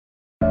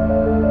Hey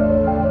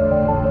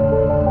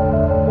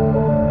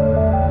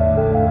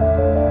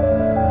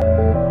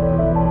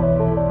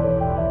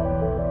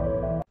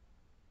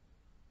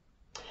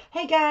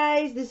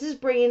guys, this is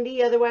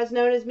Brandy, otherwise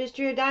known as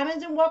Mystery of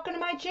Diamonds, and welcome to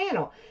my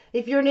channel.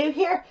 If you're new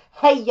here,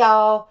 hey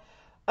y'all.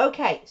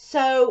 Okay,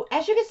 so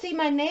as you can see,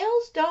 my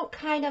nails don't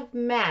kind of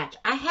match.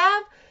 I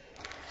have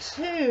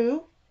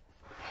two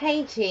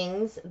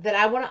paintings that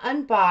I want to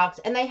unbox,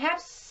 and they have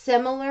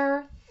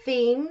similar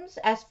themes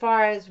as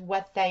far as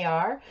what they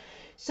are.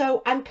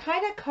 So I'm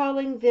kind of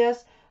calling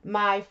this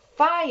my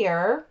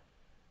fire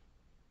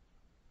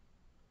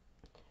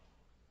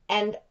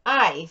and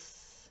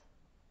ice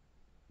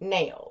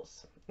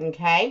nails.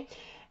 Okay,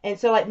 and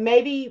so like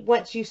maybe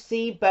once you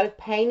see both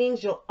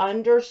paintings, you'll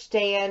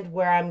understand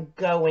where I'm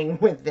going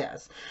with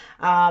this.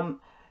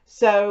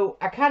 So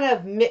I kind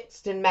of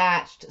mixed and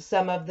matched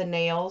some of the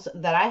nails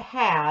that I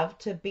have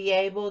to be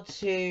able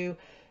to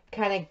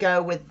kind of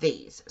go with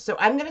these. So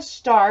I'm going to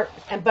start,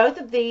 and both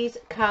of these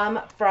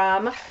come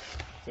from,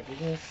 see if you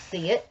can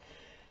see it,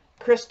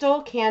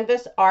 Crystal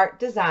Canvas Art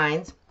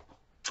Designs.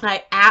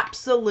 I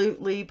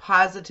absolutely,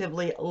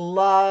 positively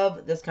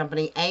love this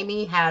company.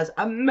 Amy has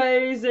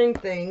amazing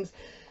things.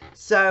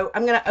 So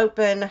I'm going to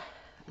open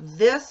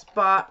this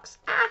box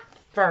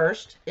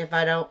first, if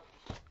I don't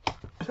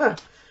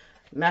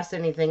mess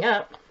anything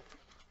up.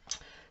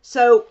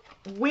 So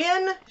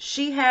when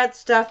she had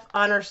stuff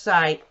on her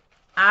site,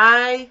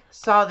 I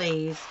saw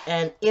these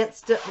and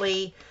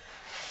instantly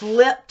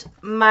flipped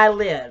my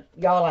lid.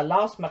 Y'all, I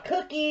lost my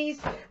cookies.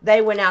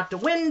 They went out the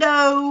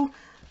window.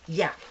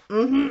 Yeah,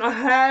 I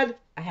had,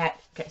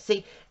 okay,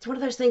 see, it's one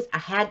of those things I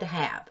had to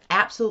have,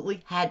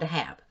 absolutely had to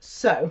have.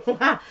 So,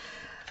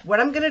 what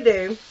I'm going to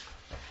do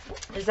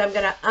is I'm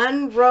going to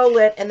unroll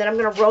it, and then I'm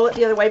going to roll it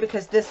the other way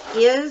because this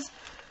is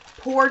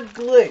poured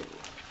glue,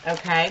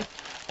 okay?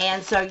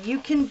 And so you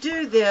can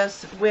do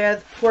this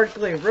with poured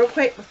glue. Real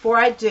quick, before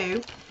I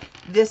do,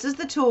 this is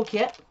the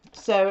toolkit.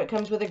 So, it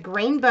comes with a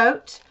green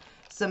boat,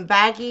 some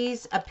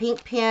baggies, a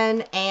pink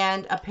pen,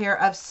 and a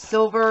pair of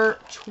silver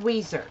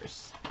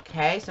tweezers.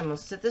 Okay, so I'm going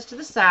to set this to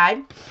the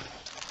side.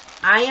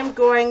 I am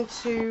going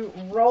to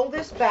roll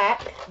this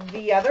back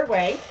the other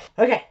way.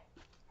 Okay,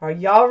 are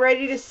y'all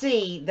ready to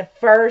see the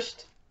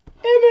first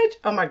image?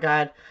 Oh my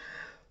God.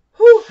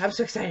 Whew, I'm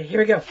so excited. Here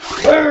we go.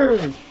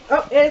 Boom.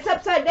 Oh, and it's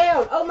upside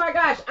down. Oh my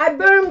gosh, I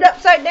boomed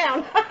upside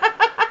down.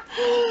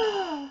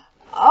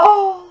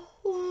 Oh,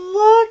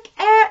 look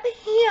at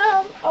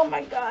him. Oh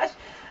my gosh.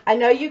 I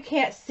know you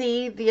can't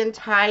see the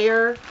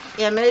entire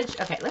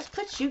image. Okay, let's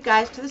put you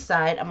guys to the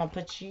side. I'm going to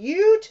put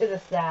you to the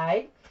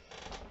side.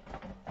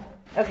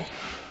 Okay,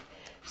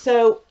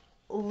 so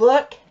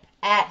look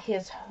at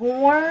his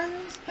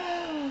horns.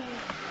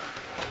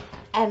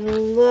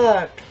 And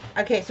look.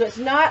 Okay, so it's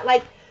not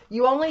like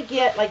you only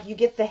get, like you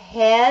get the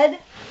head.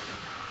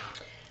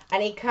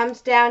 And he comes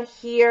down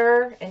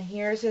here. And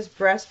here's his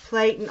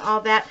breastplate and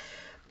all that.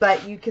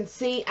 But you can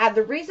see,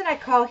 the reason I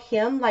call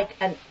him like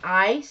an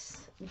ice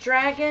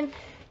dragon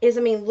is,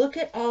 I mean, look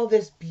at all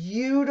this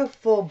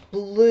beautiful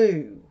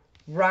blue,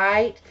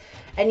 right?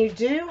 And you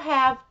do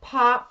have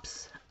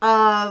pops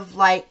of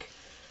like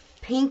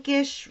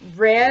pinkish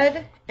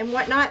red and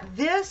whatnot.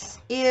 This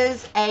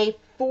is a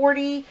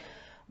 40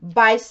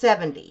 by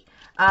 70.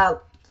 And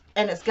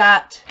it's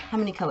got, how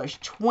many colors?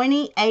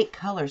 28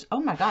 colors.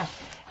 Oh my gosh.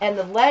 And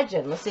the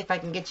legend, let's see if I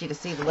can get you to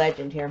see the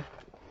legend here.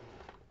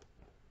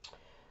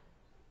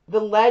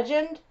 The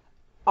legend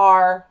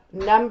are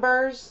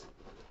numbers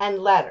and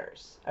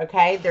letters.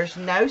 Okay, there's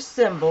no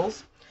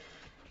symbols.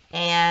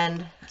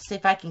 And see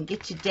if I can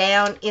get you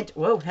down into,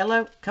 whoa,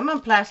 hello, come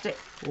on, plastic,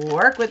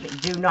 work with me.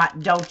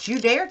 Don't you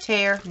dare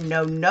tear.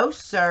 No, no,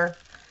 sir.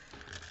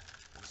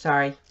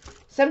 Sorry.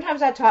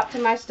 Sometimes I talk to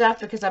my stuff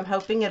because I'm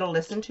hoping it'll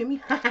listen to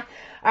me. All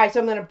right, so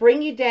I'm going to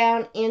bring you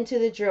down into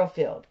the drill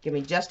field. Give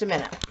me just a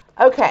minute.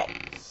 Okay,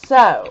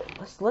 so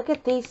let's look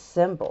at these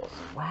symbols.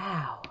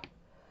 Wow.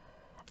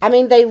 I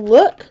mean, they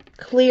look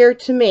clear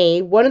to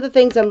me. One of the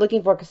things I'm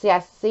looking for, because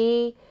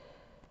see,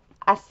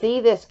 I see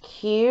this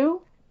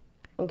Q,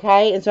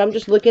 okay? And so I'm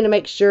just looking to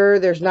make sure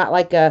there's not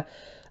like an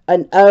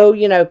O,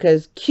 you know,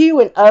 because Q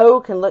and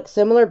O can look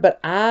similar, but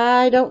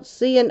I don't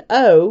see an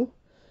O.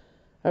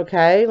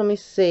 Okay, let me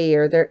see.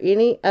 Are there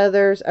any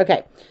others?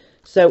 Okay,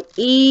 so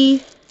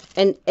E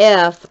and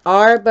F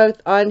are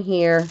both on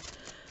here.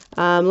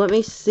 Let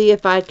me see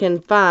if I can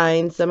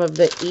find some of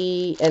the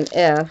E and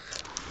F.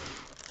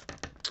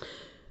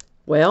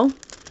 Well,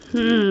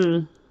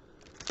 I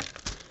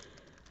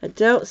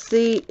don't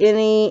see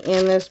any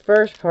in this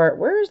first part.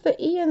 Where's the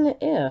E and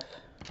the F?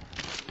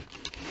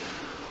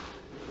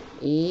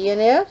 E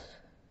and F?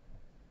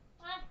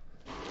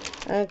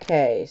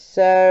 Okay,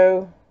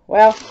 so,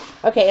 well,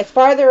 okay, it's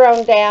farther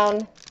on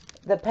down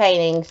the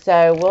painting,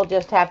 so we'll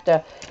just have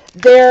to,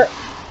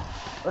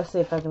 let's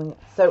see if I can,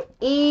 so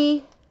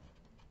E's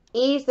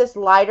this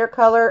lighter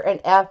color, and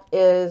F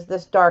is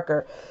this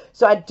darker.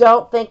 So I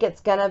don't think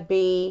it's going to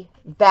be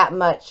that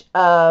much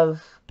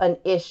of an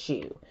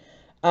issue.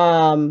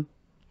 So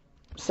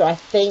I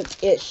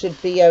think it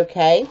should be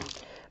okay.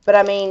 But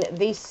I mean,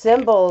 these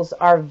symbols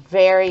are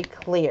very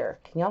clear.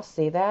 Can y'all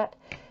see that?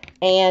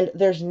 And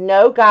there's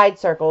no guide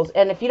circles.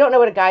 And if you don't know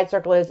what a guide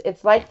circle is,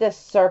 it's like this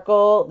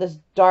circle, this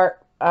dark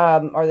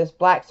or this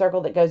black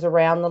circle that goes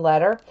around the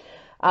letter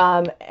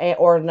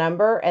or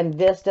number. And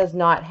this does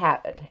not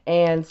have it.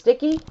 And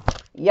sticky.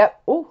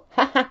 Yep. Ooh,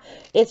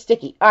 it's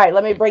sticky. All right,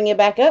 let me bring you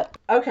back up.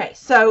 Okay,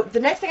 so the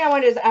next thing I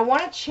want to do is I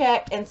want to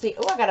check and see.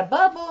 Oh, I got a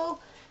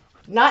bubble.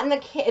 Not in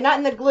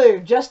the glue,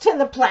 just in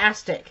the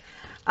plastic.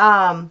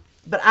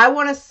 But I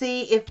want to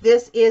see if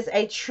this is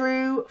a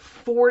true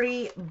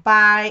 40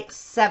 by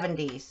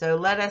 70. So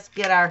let us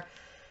get our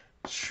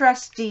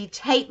trusty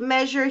tape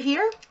measure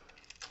here.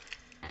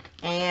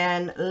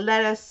 And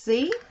let us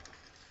see.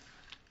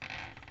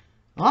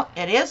 Oh,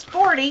 it is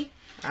 40.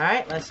 All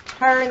right, let's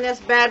turn this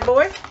bad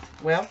boy.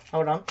 Well,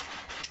 hold on.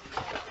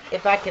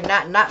 If I can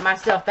not knock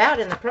myself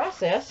out in the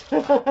process.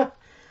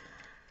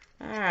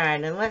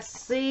 Alright, and let's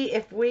see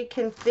if we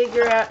can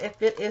figure out if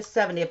it is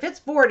 70. If it's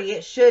 40,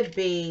 it should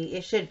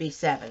be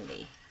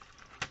 70.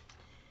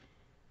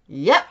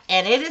 Yep,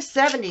 and it is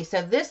 70.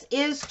 So this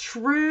is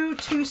true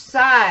to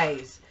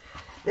size.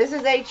 This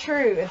is a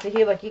true. And so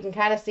here, look, you can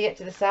kind of see it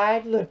to the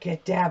side. Look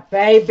at that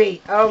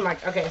baby. Oh my,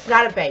 okay, it's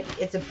not a baby.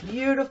 It's a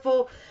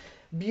beautiful,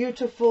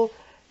 beautiful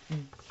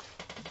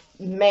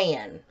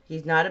man.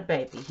 He's not a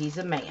baby. He's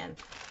a man.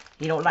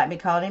 You don't like me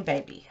calling him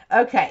baby.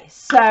 Okay,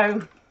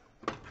 so...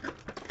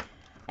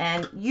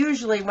 And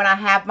usually when I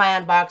have my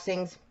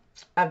unboxings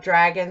of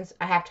dragons,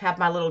 I have to have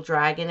my little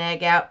dragon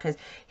egg out. Because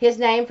his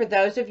name, for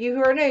those of you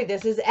who are new,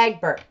 this is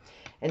Egbert.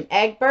 And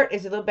Egbert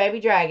is a little baby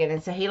dragon.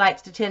 And so he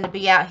likes to tend to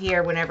be out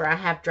here whenever I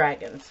have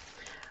dragons.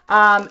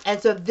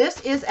 And so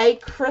this is a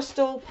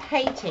crystal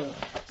painting.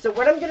 So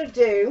what I'm going to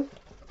do,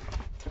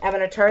 I'm going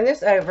to turn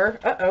this over.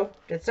 Uh-oh,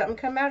 did something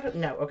come out of it?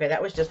 No, okay,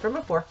 that was just from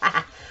before. All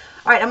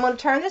right, I'm going to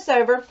turn this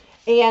over.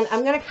 And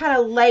I'm going to kind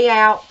of lay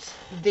out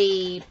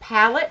the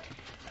palette.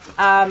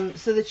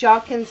 So that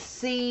y'all can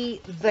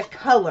see the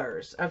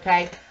colors,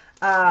 okay?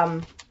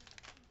 And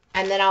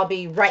then I'll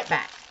be right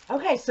back.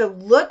 Okay, so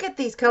look at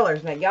these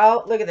colors. Now,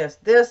 y'all, look at this.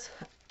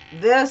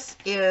 This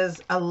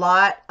is a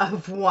lot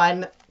of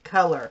one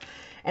color.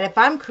 And if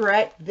I'm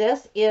correct,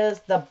 this is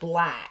the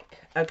black,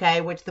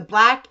 okay? Which the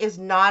black is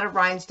not a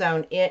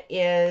rhinestone. It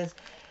is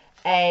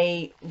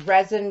a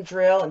resin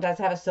drill. It does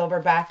have a silver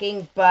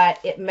backing, but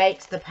it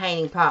makes the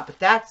painting pop. But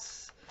that's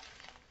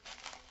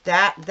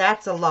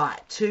a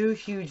lot. 2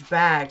 huge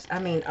bags. I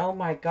mean, oh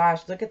my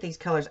gosh, look at these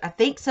colors. I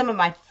think some of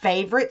my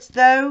favorites,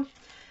 though,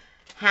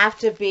 have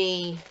to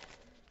be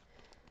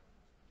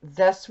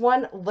this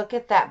one. Look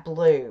at that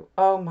blue.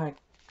 Oh my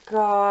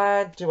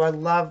God, do I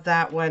love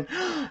that one.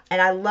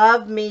 And I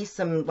love me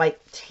some, like,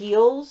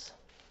 teals.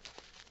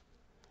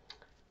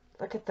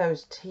 Look at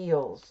those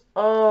teals.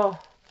 Oh,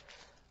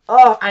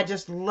 I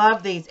just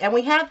love these. And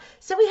we have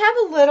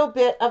a little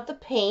bit of the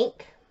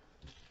pink.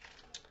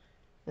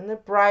 And the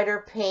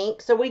brighter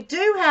pink. So we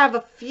do have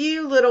a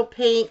few little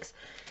pinks.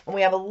 And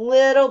we have a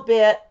little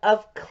bit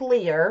of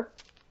clear.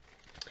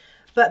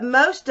 But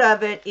most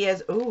of it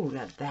is... Ooh,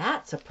 now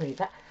that's a pretty...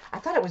 I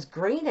thought it was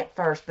green at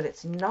first, but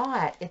it's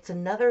not. It's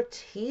another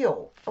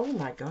teal. Oh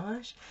my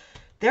gosh.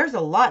 There's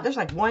a lot. There's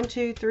like 1,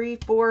 2, 3,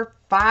 4,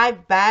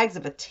 5 bags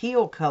of a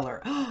teal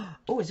color.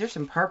 Oh, is there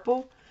some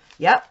purple?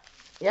 Yep.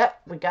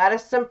 We got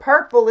us some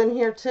purple in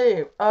here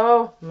too.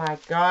 Oh my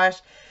gosh.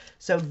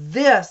 So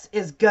this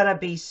is going to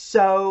be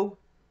so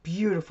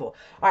beautiful.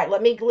 All right,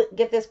 let me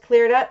get this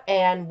cleared up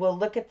and we'll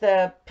look at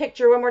the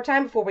picture one more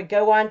time before we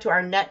go on to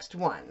our next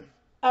one.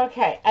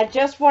 Okay, I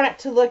just want it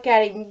to look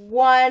at him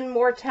one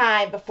more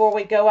time before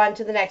we go on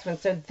to the next one.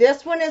 So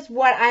this one is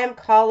what I am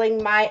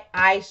calling my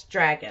ice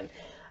dragon.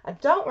 I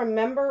don't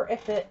remember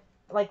if it,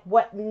 like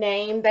what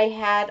name they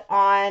had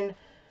on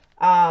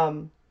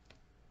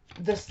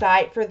the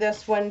site for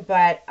this one,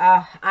 but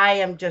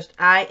I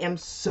am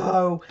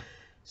so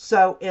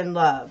in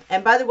love.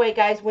 And by the way,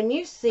 guys, when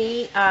you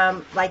see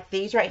like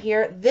these right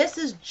here, this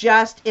is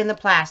just in the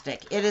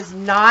plastic. It is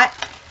not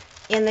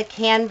in the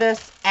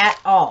canvas at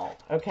all.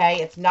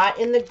 Okay, it's not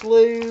in the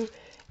glue.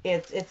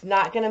 It's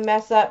not going to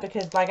mess up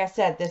because, like I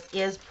said, this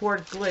is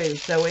poured glue,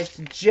 so it's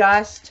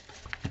just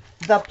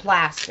the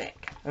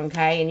plastic.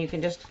 Okay, and you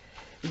can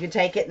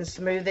take it and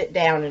smooth it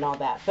down and all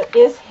that. But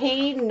is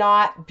he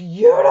not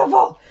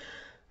beautiful?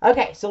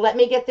 Okay, so let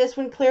me get this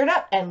one cleared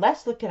up, and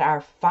let's look at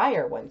our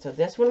fire one. So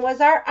this one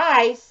was our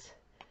ice.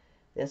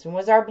 This one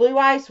was our blue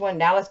ice one.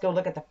 Now let's go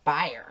look at the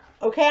fire.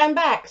 Okay, I'm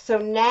back. So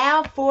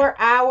now for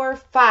our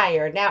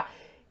fire. Now,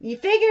 you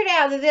figured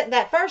out that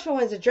that first one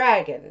was a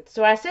dragon.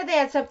 So I said they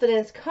had something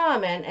in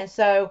common, and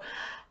so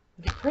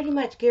I can pretty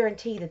much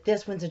guarantee that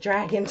this one's a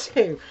dragon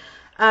too.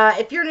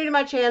 If you're new to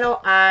my channel,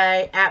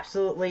 I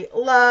absolutely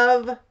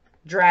love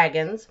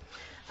dragons.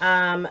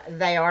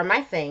 They are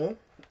my thing.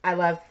 I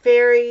love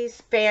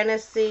fairies,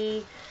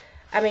 fantasy.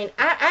 I mean,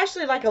 I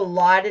actually like a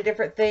lot of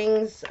different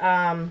things.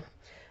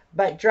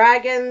 But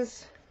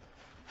dragons,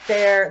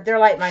 they're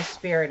like my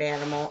spirit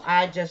animal.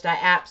 I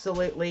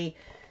absolutely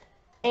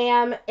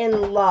am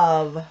in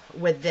love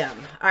with them.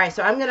 All right,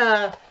 so I'm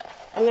gonna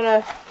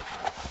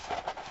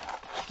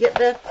get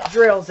the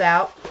drills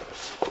out.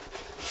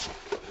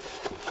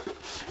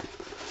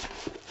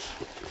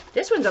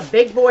 This one's a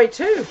big boy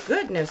too.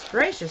 Goodness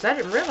gracious, I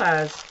didn't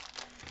realize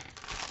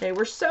they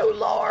were so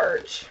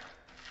large.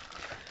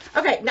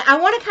 Okay, now I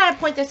want to kind of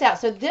point this out.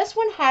 So this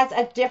one has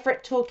a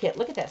different toolkit.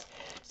 Look at this.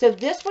 So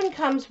this one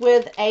comes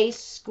with a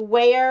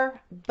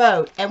square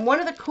boat. And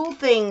one of the cool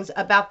things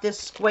about this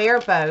square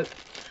boat,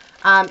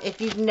 if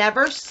you've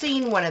never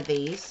seen one of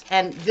these,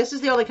 and this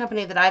is the only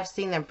company that I've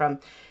seen them from,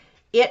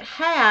 it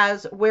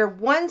has where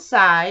one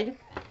side,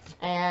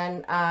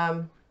 and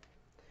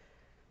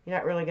you're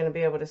not really going to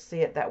be able to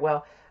see it that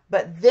well,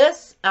 but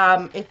this,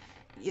 it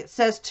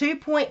says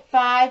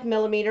 2.5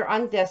 millimeter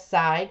on this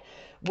side,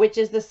 which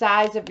is the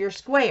size of your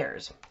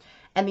squares.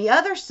 And the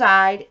other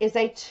side is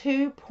a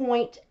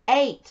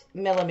 2.8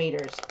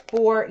 millimeters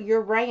for your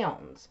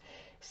rounds.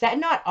 Is that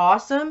not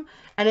awesome?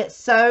 And it's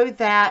so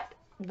that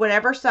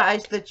whatever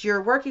size that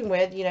you're working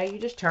with, you know, you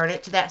just turn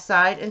it to that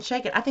side and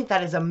shake it. I think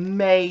that is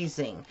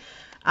amazing.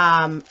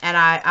 And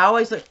I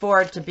always look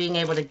forward to being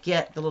able to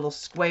get the little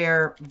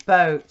square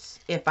boats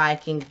if I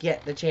can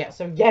get the chance.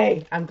 So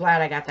yay, I'm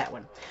glad I got that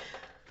one.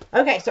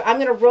 Okay, so I'm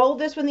going to roll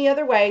this one the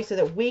other way so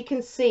that we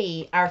can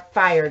see our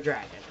fire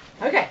dragon.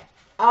 Okay,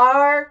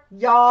 are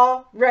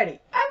y'all ready?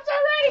 I'm so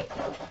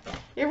ready.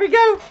 Here we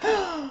go.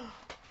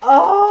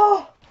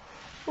 Oh,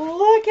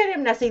 look at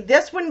him. Now see,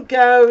 this one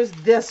goes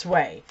this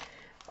way.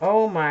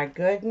 Oh my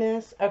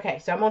goodness. Okay,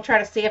 so I'm going to try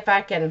to see if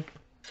I can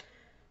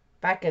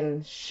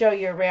show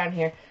you around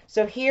here.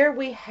 So here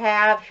we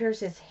have, here's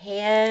his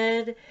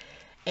head,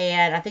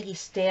 and I think he's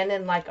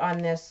standing like on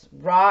this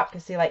rock.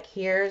 See, like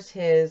here's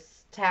his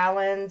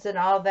talons and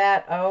all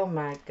that. Oh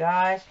my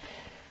gosh.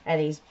 And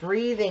he's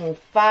breathing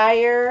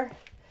fire.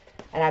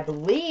 And I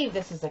believe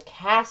this is a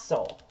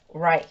castle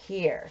right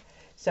here.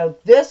 So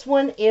this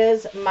one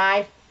is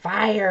my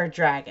fire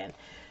dragon.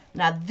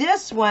 Now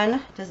this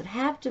one, does it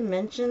have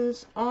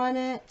dimensions on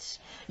it?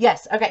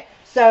 Yes, okay.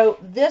 So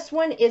this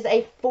one is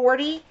a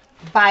 40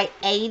 by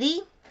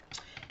 80.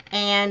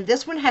 And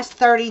this one has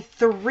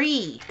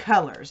 33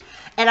 colors.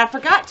 And I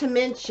forgot to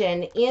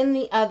mention in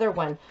the other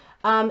one,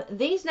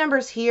 these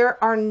numbers here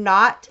are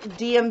not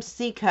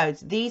DMC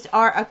codes. These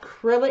are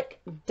acrylic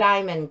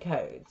diamond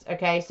codes.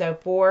 Okay, so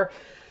for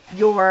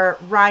your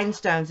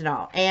rhinestones and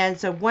all. And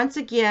so once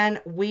again,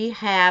 we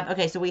have,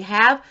 okay, so we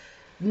have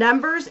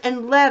numbers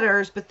and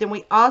letters, but then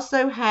we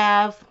also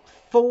have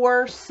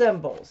 4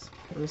 symbols.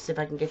 Let me see if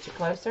I can get you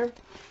closer.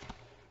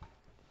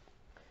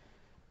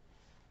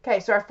 Okay,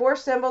 so our 4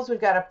 symbols,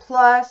 we've got a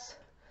plus,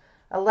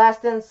 a less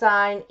than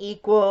sign,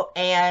 equal,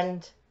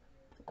 and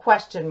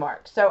question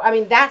mark. So, I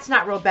mean, that's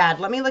not real bad.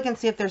 Let me look and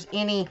see if there's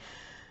any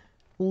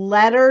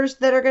letters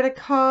that are going to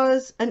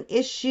cause an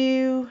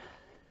issue.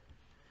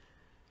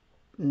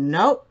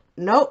 Nope.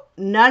 Nope.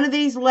 None of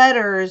these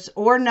letters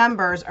or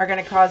numbers are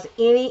going to cause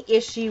any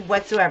issue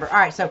whatsoever. All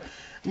right, so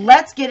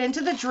let's get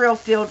into the drill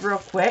field real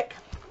quick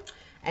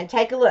and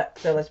take a look.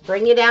 So let's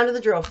bring you down to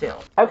the drill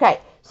field. Okay,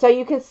 so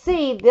you can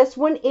see this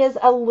one is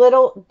a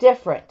little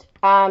different.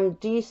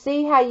 Do you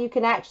see how you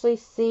can actually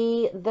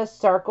see the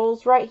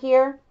circles right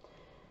here?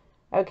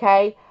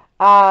 Okay,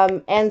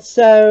 and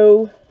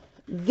so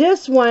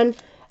this one,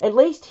 at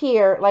least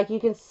here, like you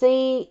can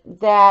see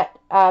that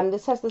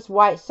this has this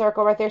white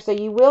circle right there. So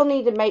you will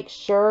need to make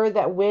sure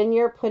that when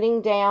you're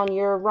putting down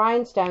your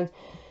rhinestones,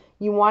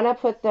 you want to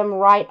put them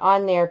right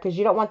on there because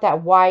you don't want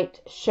that white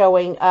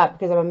showing up.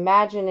 Because I'm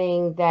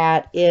imagining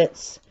that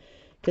it's,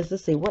 because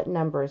let's see, what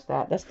number is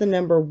that? That's the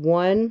number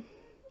 1.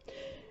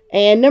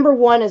 And number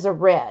 1 is a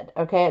red,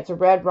 okay? It's a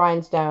red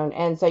rhinestone.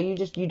 And so you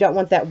don't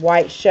want that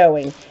white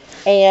showing.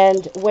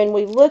 And when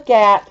we look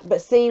at,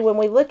 but see, when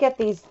we look at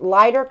these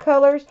lighter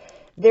colors,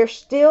 there's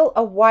still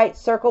a white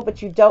circle,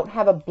 but you don't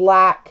have a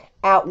black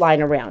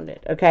outline around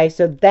it, okay?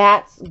 So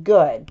that's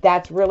good.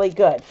 That's really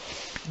good.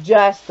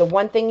 Just the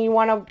one thing you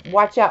want to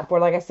watch out for,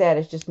 like I said,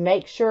 is just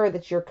make sure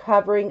that you're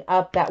covering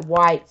up that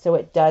white so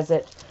it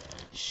doesn't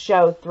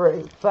show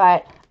through.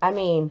 But, I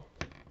mean,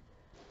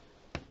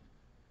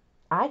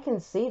 I can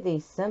see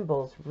these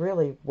symbols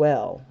really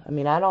well. I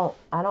mean, I don't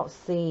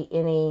see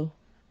any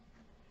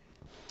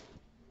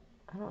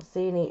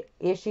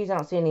issues. I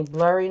don't see any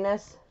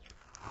blurriness.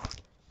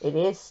 It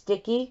is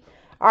sticky.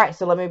 All right,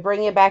 so let me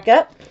bring you back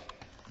up.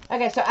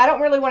 Okay, so I don't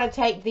really want to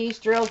take these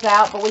drills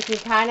out, but we can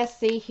kind of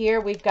see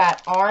here we've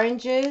got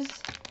oranges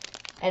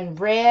and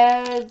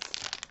reds.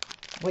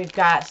 We've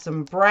got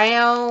some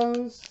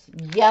browns,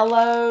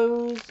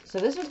 yellows. So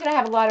this one's going to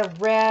have a lot of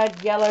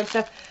red, yellow and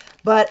stuff,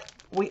 but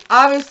we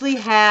obviously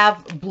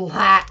have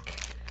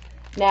black.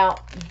 Now,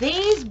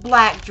 these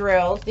black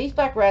drills, these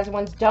black resin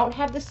ones don't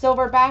have the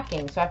silver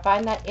backing, so I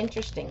find that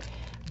interesting.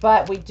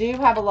 But we do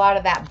have a lot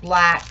of that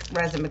black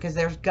resin because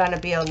there's going to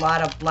be a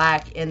lot of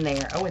black in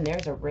there. Oh, and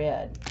there's a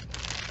red.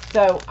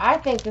 So I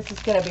think this is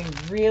going to be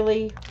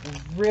really,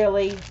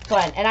 really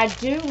fun. And I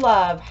do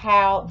love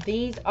how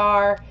these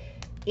are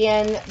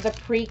in the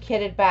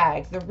pre-kitted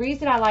bags. The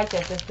reason I like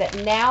this is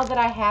that now that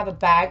I have a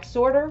bag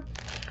sorter,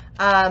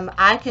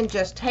 I can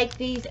just take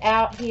these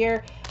out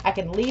here I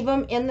can leave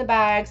them in the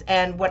bags.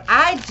 And what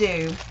I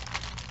do,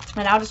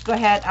 and I'll just go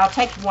ahead, I'll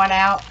take one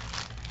out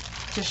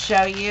to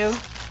show you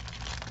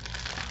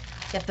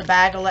if the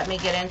bag will let me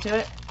get into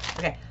it.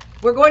 Okay,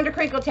 we're going to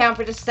Crinkle Town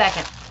for just a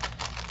second.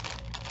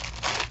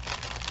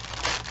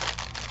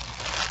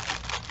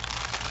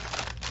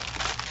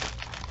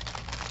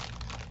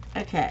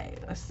 Okay,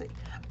 let's see.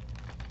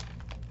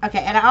 Okay,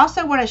 and I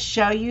also want to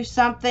show you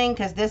something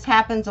because this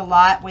happens a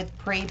lot with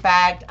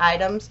pre-bagged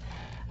items.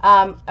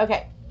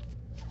 Okay,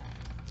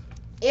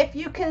 if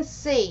you can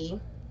see,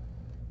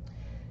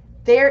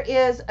 there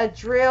is a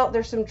drill,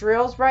 there's some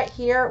drills right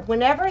here.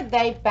 Whenever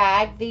they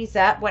bag these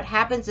up, what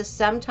happens is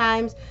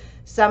sometimes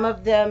some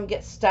of them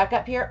get stuck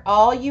up here.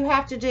 All you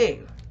have to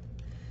do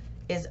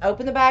is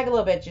open the bag a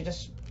little bit. You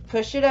just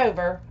push it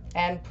over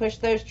and push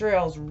those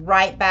drills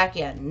right back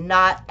in.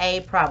 Not a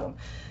problem.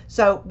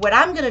 So what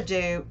I'm going to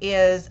do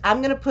is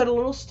I'm going to put a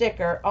little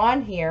sticker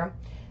on here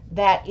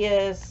that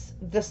is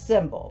the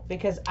symbol,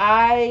 because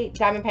I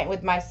diamond paint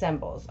with my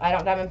symbols. I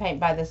don't diamond paint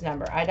by this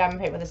number. I diamond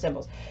paint with the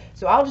symbols.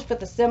 So I'll just put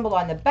the symbol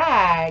on the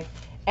bag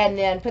and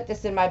then put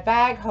this in my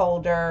bag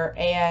holder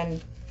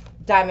and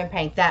diamond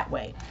paint that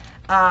way.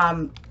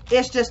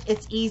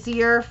 It's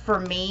easier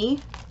for me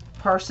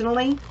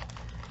personally.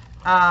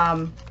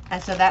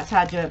 And so that's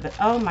how I do it. But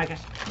oh my gosh,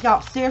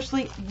 y'all,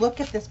 seriously,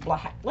 look at this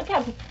black. Look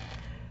how,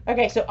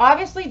 okay, so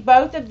obviously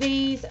both of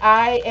these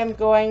I am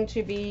going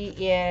to be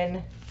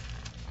in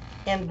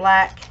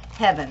black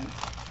heaven.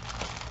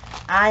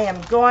 I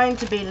am going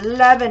to be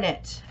loving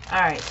it.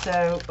 All right,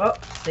 so, oh,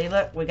 see,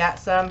 look, we got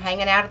some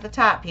hanging out at the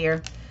top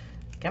here.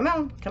 Come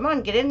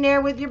on, get in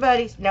there with your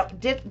buddies. No,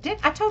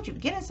 I told you,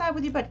 get inside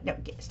with your buddies. No,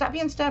 stop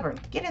being stubborn.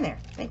 Get in there.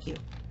 Thank you.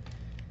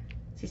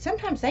 See,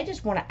 sometimes they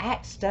just want to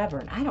act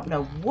stubborn. I don't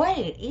know what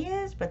it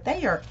is, but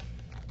they are,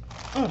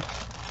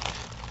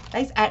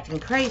 they's acting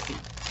crazy.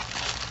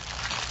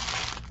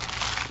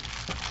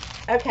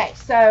 Okay,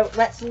 so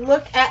let's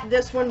look at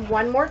this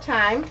one more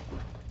time.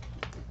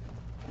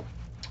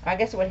 I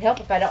guess it would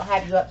help if I don't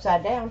have you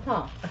upside down,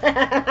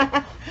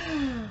 huh?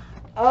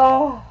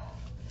 Oh.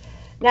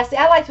 Now, see,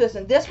 I like this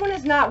one. This one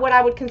is not what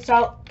I would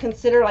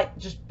consider like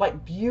just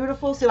like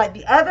beautiful. See, like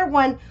the other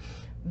one,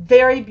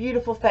 very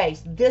beautiful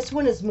face. This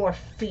one is more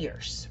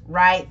fierce,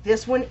 right?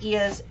 This one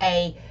is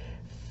a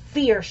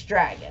fierce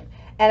dragon.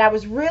 And I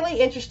was really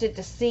interested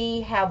to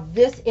see how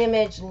this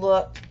image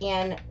looked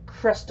in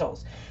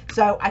crystals.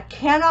 So I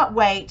cannot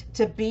wait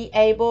to be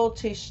able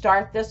to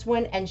start this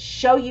one and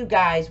show you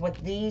guys what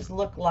these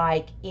look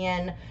like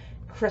in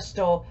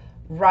crystal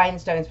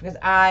rhinestones, because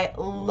I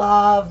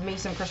love me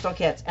some crystal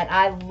kits, and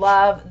I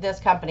love this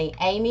company,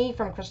 Amy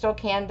from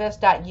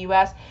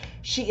crystalcanvas.us.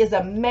 She is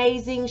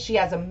amazing. She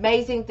has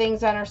amazing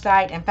things on her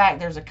site. In fact,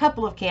 there's a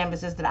couple of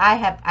canvases that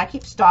I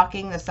keep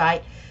stalking the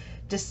site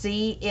to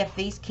see if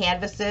these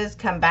canvases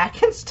come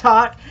back in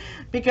stock,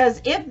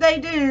 because if they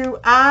do,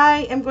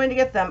 I am going to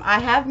get them. I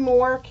have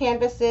more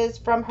canvases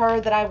from her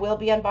that I will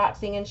be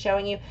unboxing and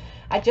showing you.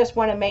 I just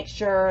want to make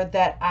sure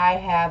that I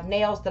have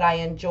nails that I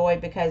enjoy,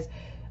 because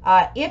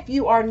if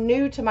you are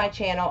new to my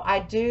channel, I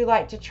do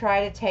like to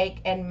try to take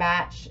and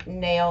match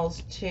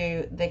nails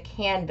to the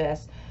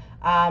canvas,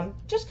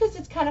 just because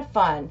it's kind of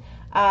fun.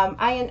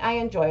 I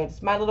enjoy it.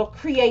 It's my little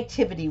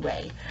creativity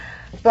way.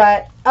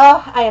 But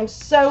oh, I am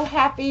so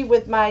happy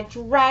with my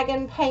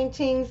dragon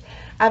paintings.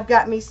 I've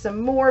got me some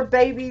more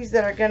babies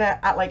that are gonna,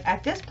 like,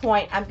 at this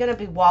point, I'm gonna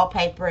be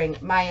wallpapering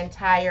my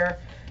entire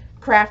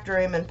craft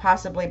room and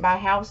possibly my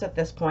house at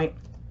this point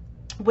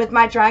with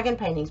my dragon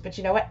paintings. But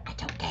you know what? I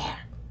don't care.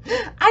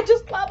 I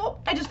just love them.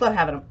 I just love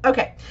having them.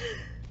 Okay,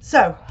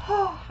 so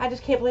I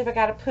just can't believe I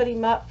got to put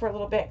him up for a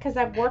little bit, because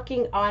I'm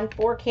working on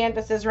 4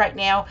 canvases right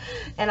now,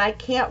 and I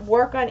can't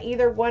work on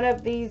either one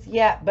of these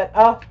yet. But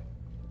oh,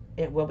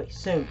 it will be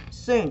soon.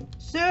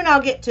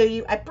 I'll get to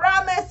you, I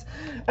promise.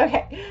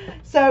 Okay,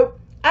 so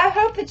I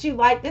hope that you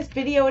liked this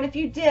video, and if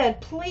you did,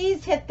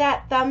 please hit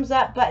that thumbs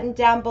up button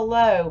down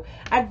below.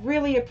 I'd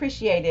really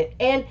appreciate it.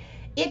 And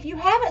if you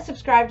haven't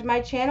subscribed to my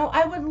channel,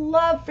 I would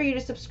love for you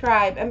to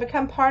subscribe and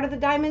become part of the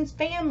Diamonds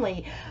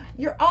family.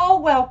 You're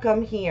all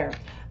welcome here.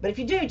 But if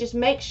you do, just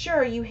make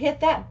sure you hit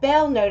that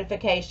bell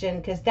notification,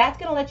 because that's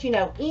going to let you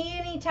know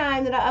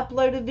anytime that I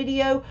upload a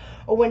video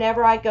or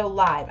whenever I go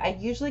live. I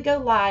usually go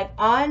live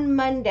on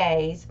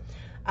Mondays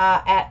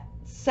at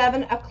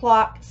 7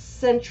 o'clock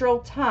Central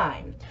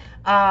Time.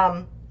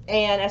 And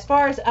as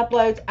far as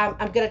uploads,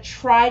 I'm going to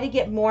try to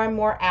get more and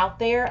more out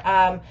there.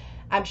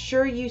 I'm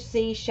sure you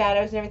see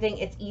shadows and everything.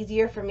 It's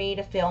easier for me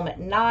to film at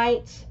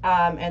night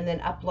and then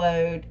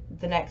upload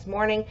the next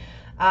morning,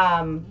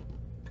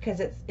 because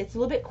it's a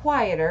little bit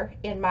quieter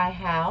in my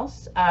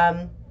house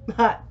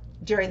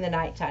during the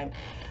nighttime.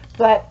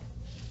 But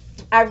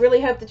I really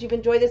hope that you've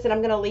enjoyed this, and I'm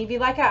going to leave you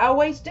like I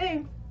always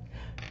do.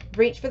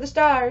 Reach for the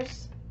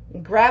stars,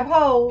 grab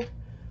hold,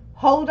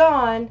 hold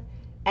on,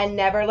 and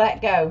never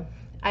let go.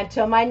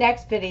 Until my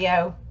next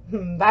video,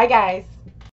 bye guys.